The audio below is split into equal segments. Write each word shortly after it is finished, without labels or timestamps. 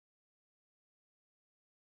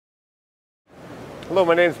Hello,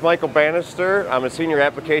 my name is Michael Bannister. I'm a senior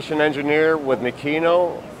application engineer with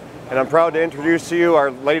Makino, and I'm proud to introduce to you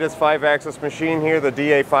our latest 5-axis machine here, the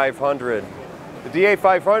DA500. The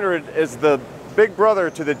DA500 is the big brother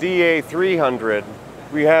to the DA300.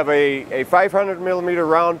 We have a 500 millimeter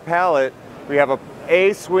round pallet. We have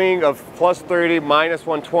a swing of plus 30, minus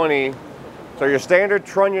 120. So your standard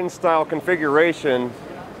trunnion style configuration,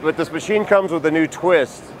 but this machine comes with a new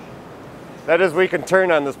twist. That is, we can turn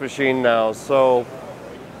on this machine now. So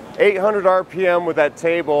 800 RPM with that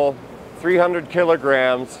table, 300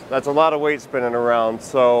 kilograms. That's a lot of weight spinning around.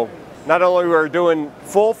 So not only we're doing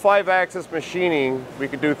full 5-axis machining, we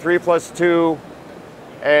can do 3+2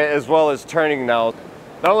 as well as turning now.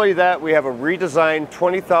 Not only that, we have a redesigned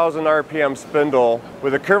 20,000 RPM spindle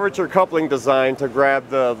with a curvature coupling design to grab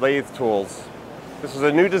the lathe tools. This is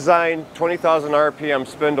a new design 20,000 RPM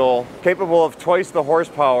spindle capable of twice the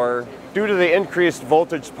horsepower due to the increased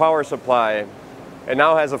voltage power supply. It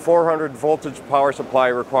now has a 400 voltage power supply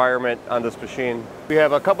requirement on this machine. We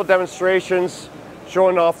have a couple demonstrations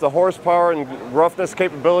showing off the horsepower and roughness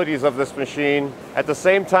capabilities of this machine. At the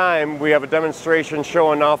same time, we have a demonstration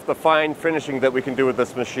showing off the fine finishing that we can do with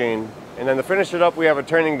this machine. And then to finish it up, we have a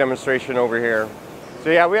turning demonstration over here.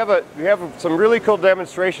 So yeah, we have some really cool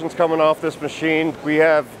demonstrations coming off this machine. We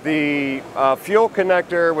have the fuel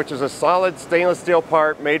connector, which is a solid stainless steel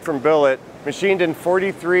part made from billet, machined in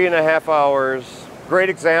 43.5 hours. Great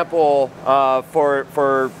example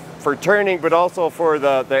for turning, but also for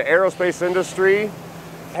the aerospace industry.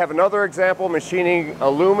 I have another example machining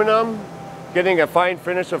aluminum, getting a fine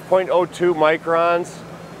finish of 0.02 microns.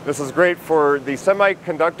 This is great for the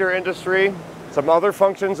semiconductor industry. Some other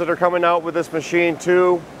functions that are coming out with this machine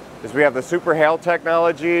too is we have the Super Hail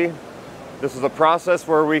technology. This is a process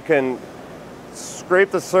where we can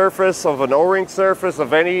scrape the surface of an O-ring surface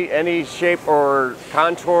of any shape or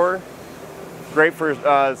contour. Great for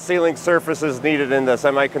sealing surfaces needed in the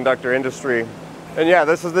semiconductor industry. And yeah,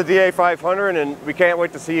 this is the DA500, and we can't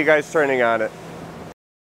wait to see you guys turning on it.